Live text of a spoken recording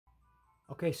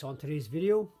Okay, so on today's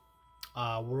video,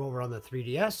 we're over on the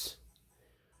 3DS.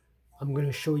 I'm going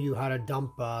to show you how to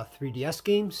dump 3DS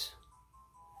games.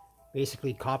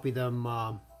 Basically copy them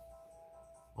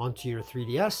onto your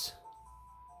 3DS.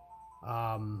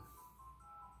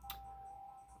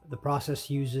 The process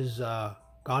uses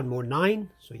God Mode 9,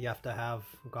 so you have to have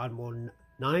God Mode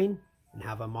 9 and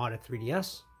have a modded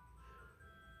 3DS.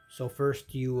 So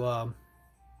first you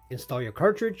install your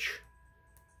cartridge.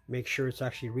 Make sure it's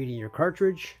actually reading your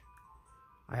cartridge.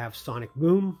 I have Sonic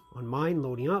Boom on mine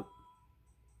loading up.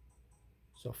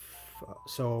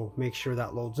 So make sure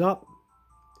that loads up.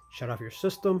 Shut off your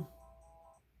system.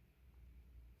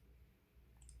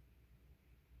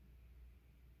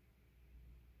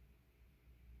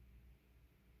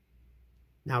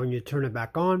 Now when you turn it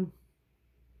back on,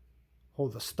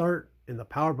 hold the start and the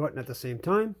power button at the same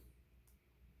time.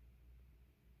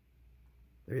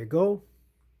 There you go.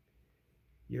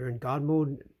 You're in God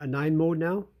mode, 9 mode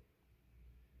now.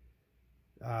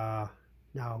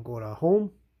 Now go to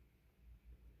home.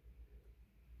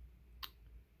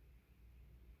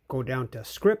 Go down to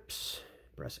scripts,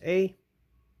 press A.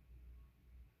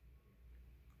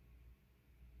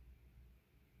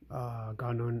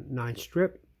 God mode 9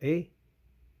 strip, A.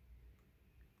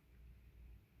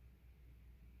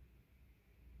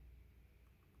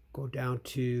 Go down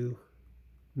to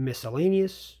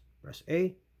miscellaneous, press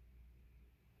A.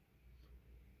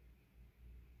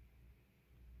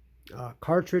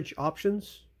 Cartridge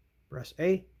options, press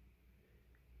A.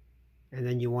 And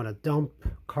then you want to dump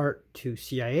cart to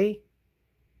CIA,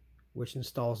 which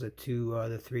installs it to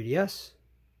the 3DS.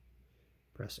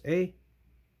 Press A.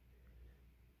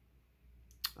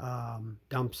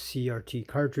 Dump CRT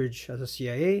cartridge as a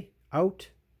CIA out.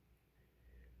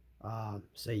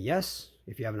 Say yes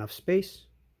if you have enough space.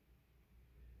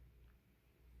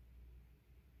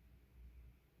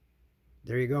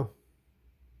 There you go.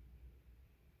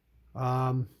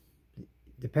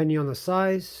 Depending on the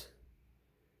size,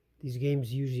 these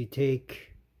games usually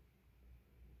take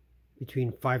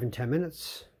between 5 and 10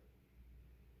 minutes.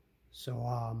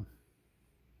 So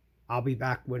I'll be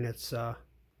back when it's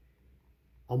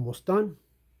almost done.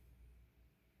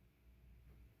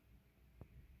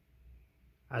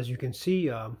 As you can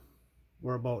see,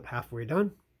 we're about halfway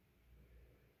done.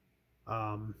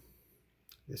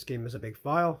 This game is a big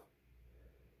file.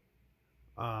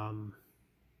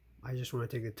 I just want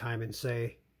to take the time and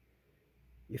say,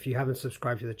 if you haven't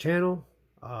subscribed to the channel,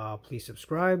 please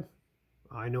subscribe.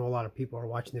 I know a lot of people are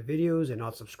watching the videos and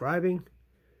not subscribing.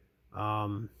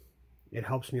 It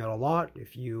helps me out a lot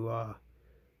if you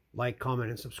like, comment,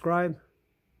 and subscribe.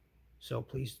 So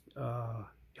please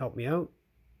help me out.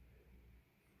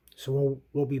 So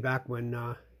we'll be back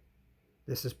when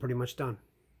this is pretty much done.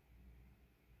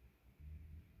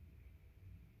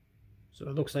 So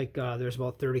it looks like there's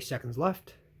about 30 seconds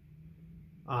left.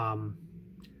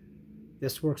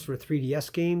 This works for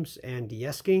 3DS games and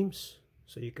DS games,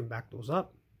 so you can back those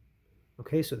up.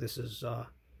 Okay, so this is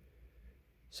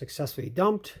successfully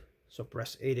dumped. So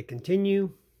press A to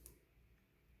continue.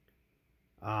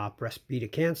 Press B to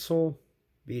cancel,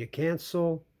 B to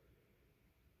cancel,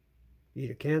 B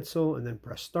to cancel, and then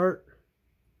press start.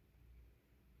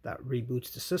 That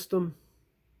reboots the system.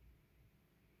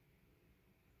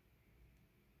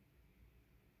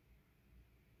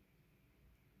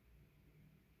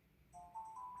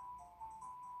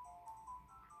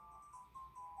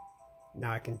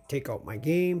 Now I can take out my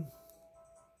game.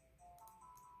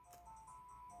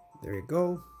 There you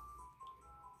go.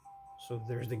 So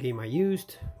there's the game I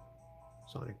used.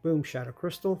 Sonic Boom, Shadow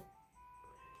Crystal.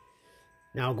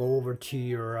 Now go over to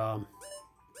your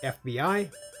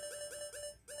FBI.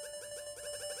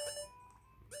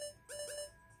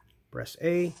 Press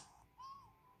A.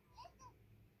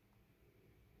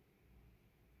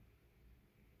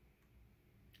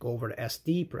 Go over to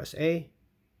SD, press A.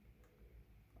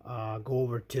 Go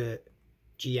over to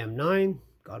GM9,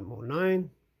 God Mode 9,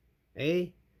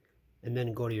 A, and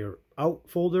then go to your out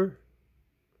folder,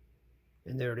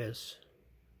 and there it is.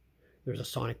 There's a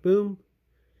Sonic Boom.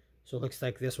 So it looks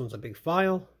like this one's a big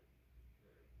file.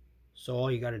 So all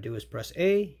you got to do is press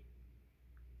A.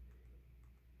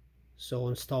 So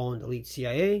install and delete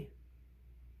CIA.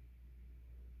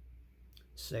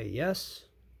 Say yes.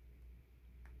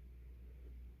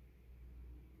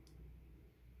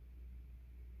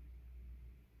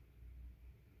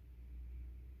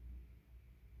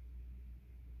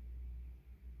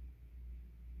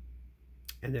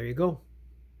 And there you go.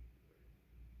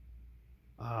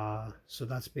 So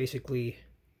that's basically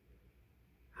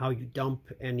how you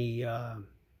dump any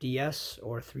DS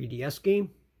or 3DS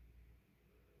game.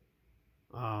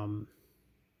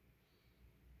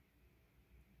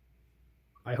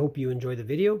 I hope you enjoy the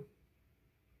video.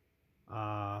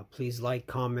 Please like,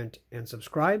 comment, and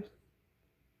subscribe.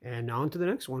 And on to the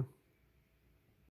next one.